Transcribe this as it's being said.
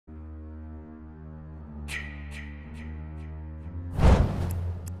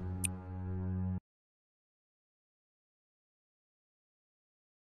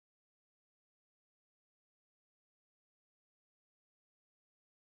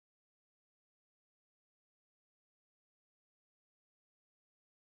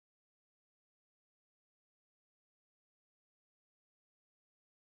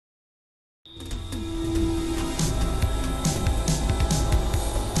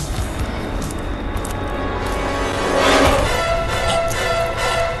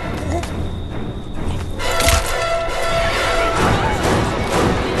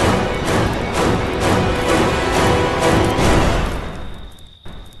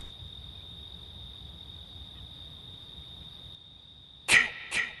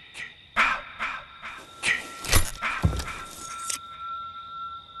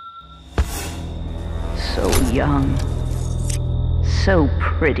young. So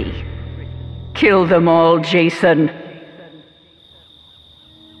pretty. Kill them all, Jason.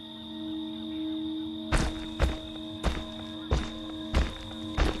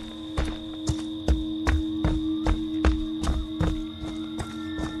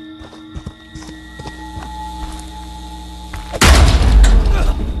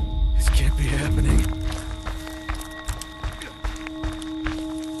 This can't be happening.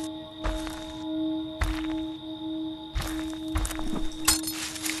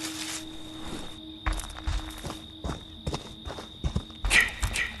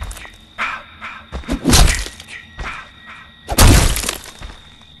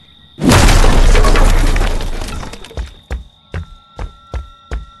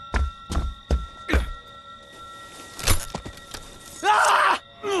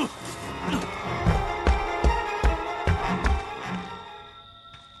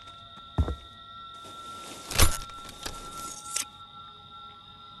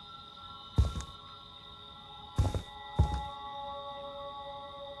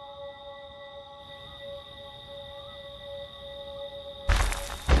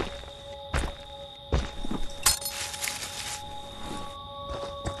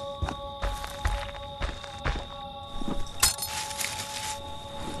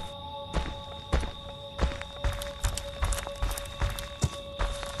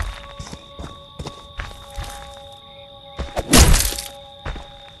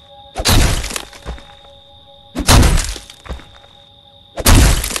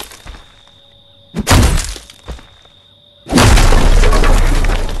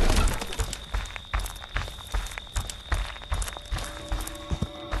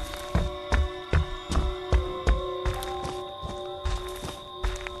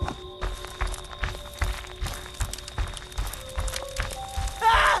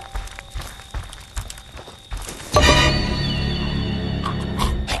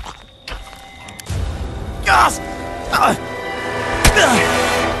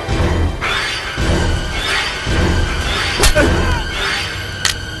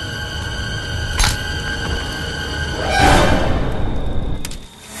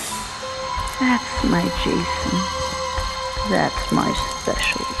 That's my Jason. That's my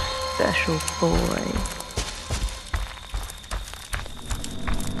special, special boy.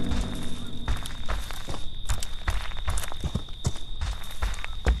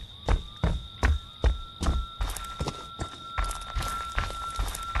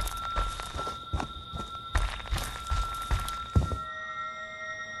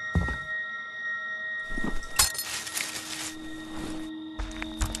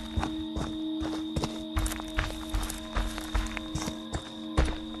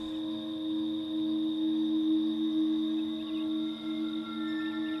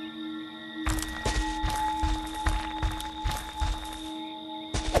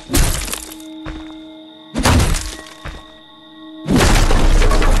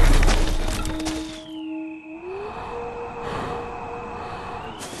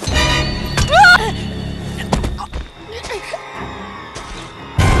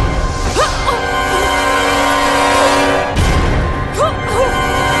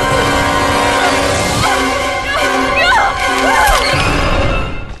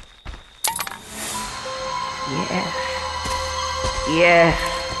 Yes,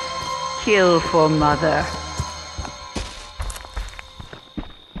 kill for Mother.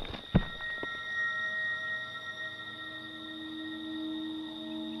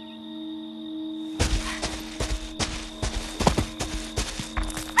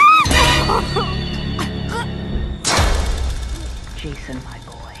 Jason, my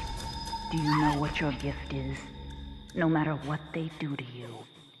boy, do you know what your gift is? No matter what they do to you,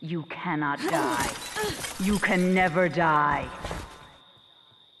 you cannot die. You can never die.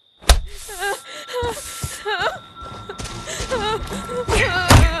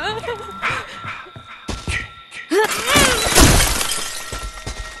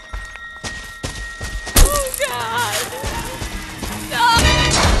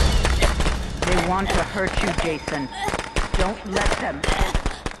 They want to hurt you, Jason. Don't let them.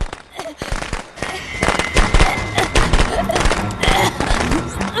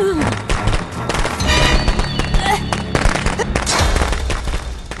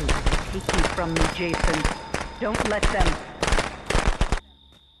 They will take you from me, Jason. Don't let them.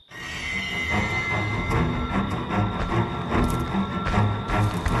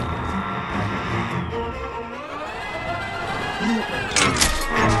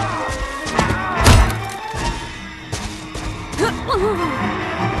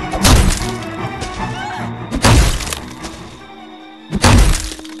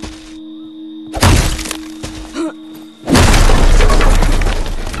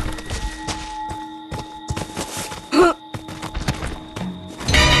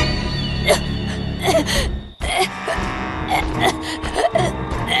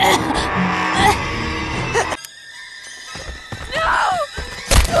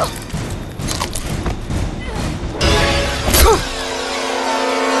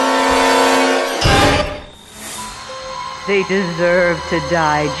 They deserve to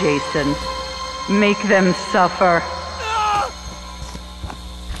die, Jason. Make them suffer.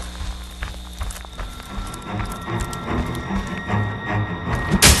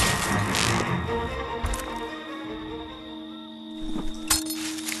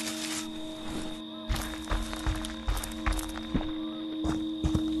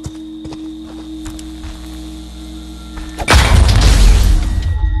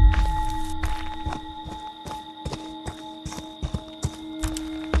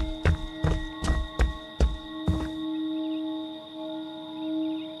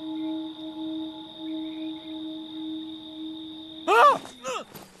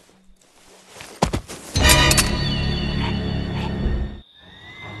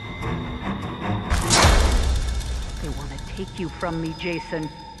 Take you from me, Jason.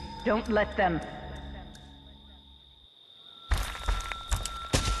 Don't let them.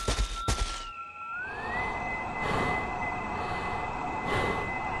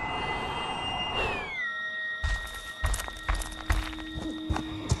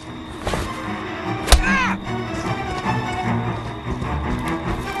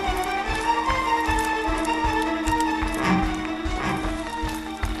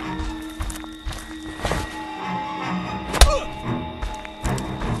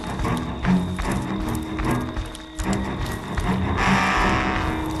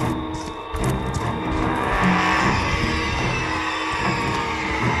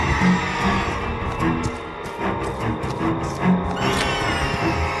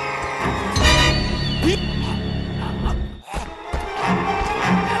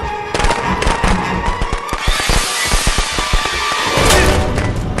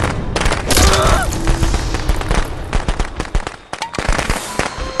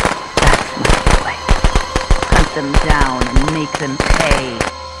 Them down and make them pay.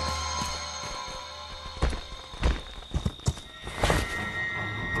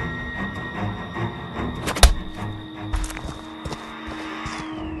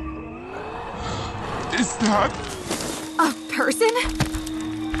 Is that a person?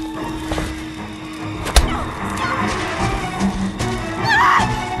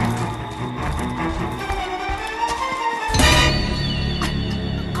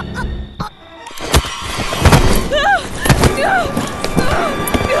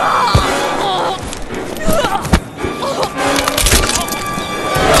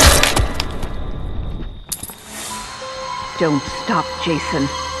 Don't stop, Jason.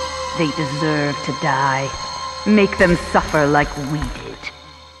 They deserve to die. Make them suffer like we did.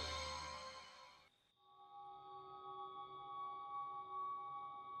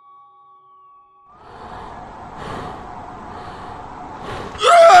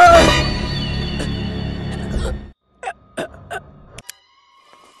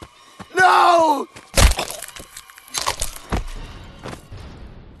 no?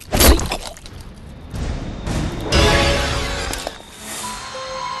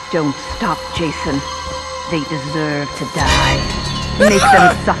 Don't stop, Jason. They deserve to die. Make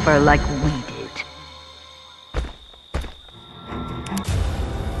them suffer like we did.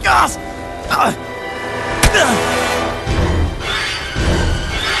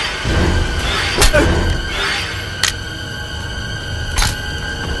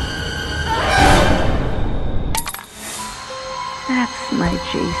 That's my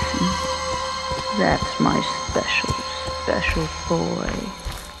Jason. That's my special, special boy.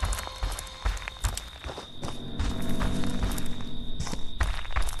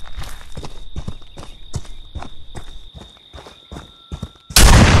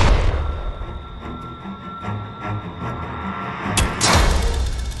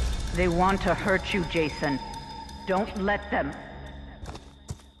 They want to hurt you, Jason. Don't let them.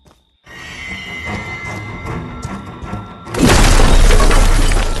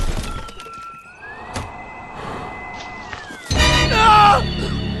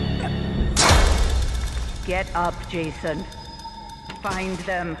 Get up, Jason. Find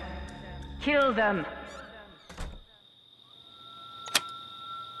them. Kill them.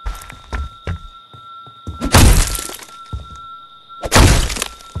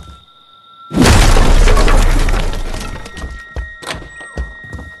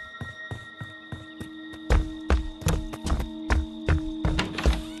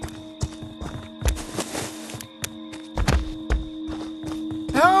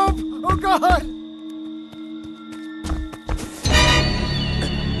 Help! Oh God!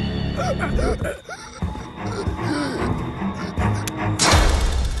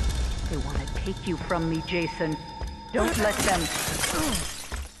 They want to take you from me, Jason. Don't let them.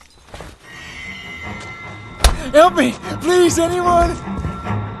 Help me! Please, anyone!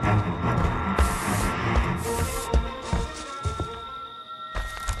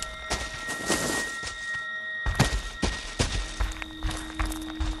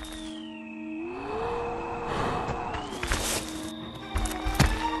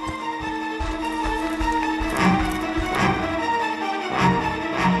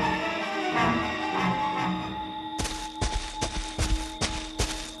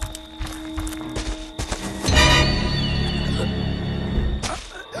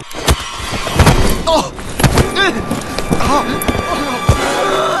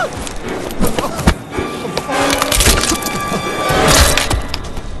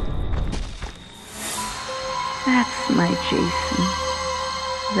 That's my Jason.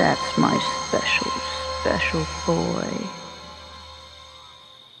 That's my special, special boy.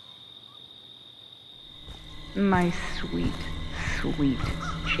 My sweet, sweet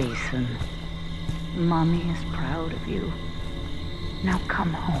Jason. Mommy is proud of you. Now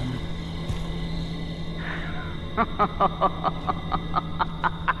come home.